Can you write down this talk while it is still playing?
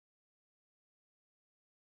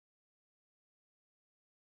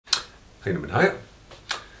Heinemann Higher.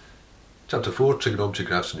 Chapter 4, Trigonometry,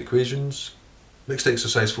 Graphs and Equations. Next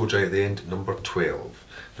exercise 4J at the end, number 12.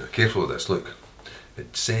 Now careful of this, look.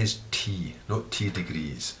 It says t, not t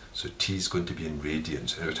degrees. So t is going to be in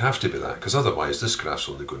radians. And it would have to be that, because otherwise this graph's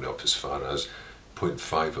only going up as far as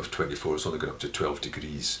 0.5 of 24. It's only going up to 12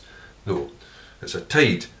 degrees. No, it's a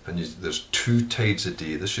tide, and there's 2 tides a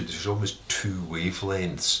day. There's almost 2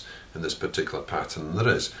 wavelengths in this particular pattern. And there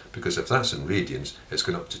is, because if that's in radians, it's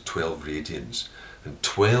going up to 12 radians. And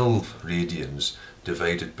 12 radians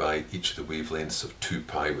divided by each of the wavelengths of 2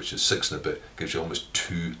 pi, which is 6 and a bit, gives you almost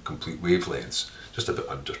 2 complete wavelengths. Just a bit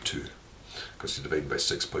under 2, because you're dividing by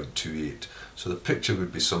 6.28. So the picture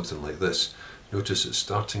would be something like this. Notice it's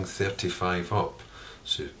starting 35 up.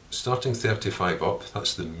 So starting 35 up,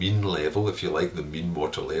 that's the mean level, if you like, the mean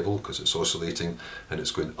water level, because it's oscillating, and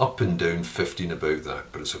it's going up and down 15 about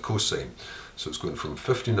that, but it's a cosine. So it's going from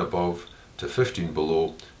 15 above to 15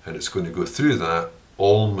 below, and it's going to go through that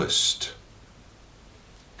almost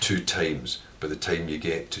 2 times by the time you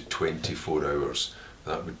get to 24 hours.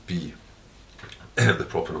 That would be the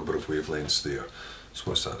proper number of wavelengths there. So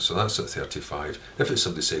what's that? So that's at 35. If it's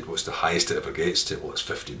somebody said, what's the highest it ever gets to? Well, it's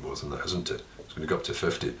 15 more than that, isn't it? It's going to go up to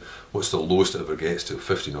 50. What's the lowest it ever gets to?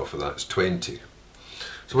 15 off of that is 20.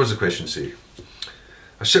 So what does the question say?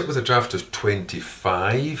 A ship with a draft of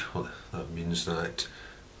 25, well, that means that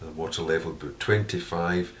the water level about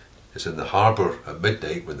 25 is in the harbour at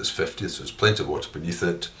midnight when there's 50, so there's plenty of water beneath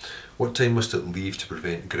it. What time must it leave to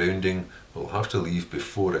prevent grounding? Well, it'll have to leave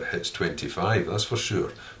before it hits 25, that's for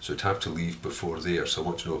sure. So it'd have to leave before there. So I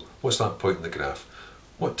want to know, what's that point in the graph?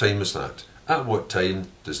 What time is that? At what time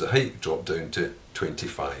does the height drop down to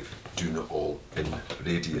 25? Do not all in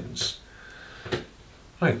radians.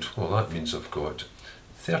 Right, well that means I've got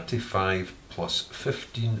 35 plus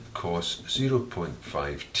 15 cos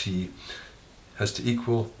 0.5 t has to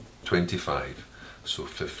equal 25. So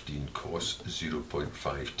 15 cos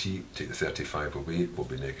 0.5 t, take the 35 away, will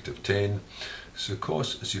be negative 10. So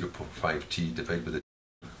cos 0.5 t divided by the,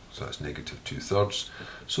 so that's negative 2/3.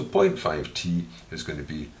 So 0.5 t is going to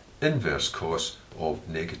be inverse cos of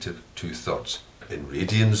negative 2/3 in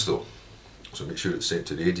radians though. So make sure it's set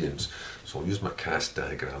to radians. So I'll use my cast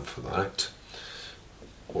diagram for that.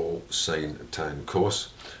 All sine tan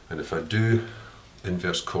cos, and if I do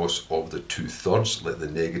inverse cos of the 2/3, let the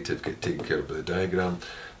negative get taken care of by the diagram,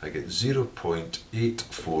 I get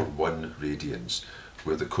 0.841 radians,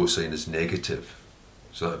 where the cosine is negative.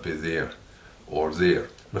 So that would be there or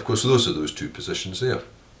there. And of course those are those 2 positions there.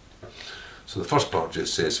 So the first part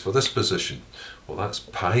just says for this position, well that's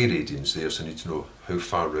pi radians there, so I need to know how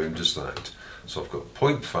far round is that. So I've got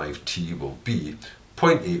 0.5 t will be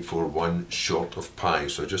 0.841 short of pi,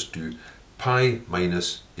 so I just do pi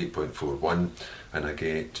minus 8.41 and I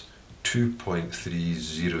get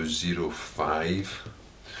 2.3005.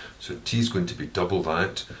 So t is going to be double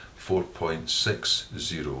that,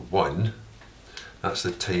 4.601. That's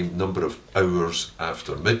the time, number of hours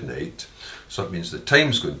after midnight. So that means the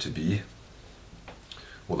time's going to be,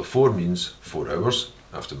 well the 4 means 4 hours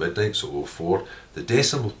after midnight, so 04. The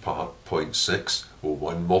decimal part,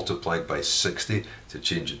 0.601 multiplied by 60 to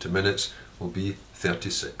change it to minutes will be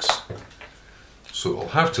 36. So I'll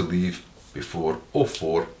have to leave before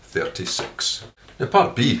 04:36. Now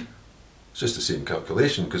part B, it's just the same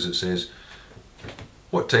calculation because it says,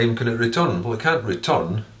 what time can it return? Well, it can't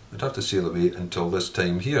return, it'd have to sail away until this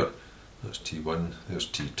time here. That's T1, there's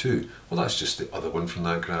T2. Well, that's just the other one from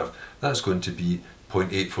that graph. That's going to be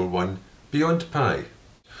 0.841 beyond pi.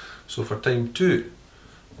 So for time 2,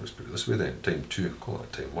 let's put it this way then, time 2, call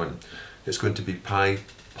that time 1, it's going to be pi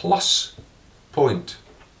plus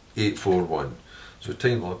 0.841. So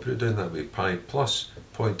time, well, I'll put it down that way, pi plus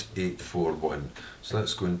 0.841. So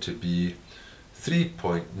that's going to be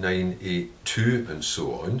 3.982 and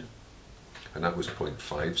so on. And that was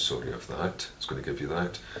 0.5, sorry of that. It's going to give you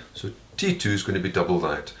that. So T2 is going to be double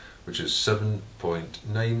that, which is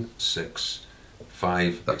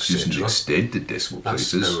 7.965. That's using the extended decimal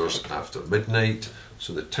places. That's hours after midnight.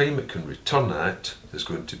 So the time it can return at is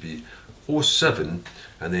going to be 07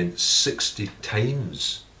 and then 60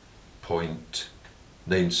 times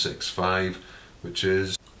 0.965, which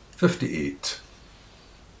is 58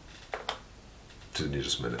 to the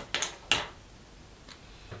nearest minute.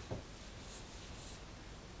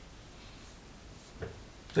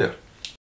 There.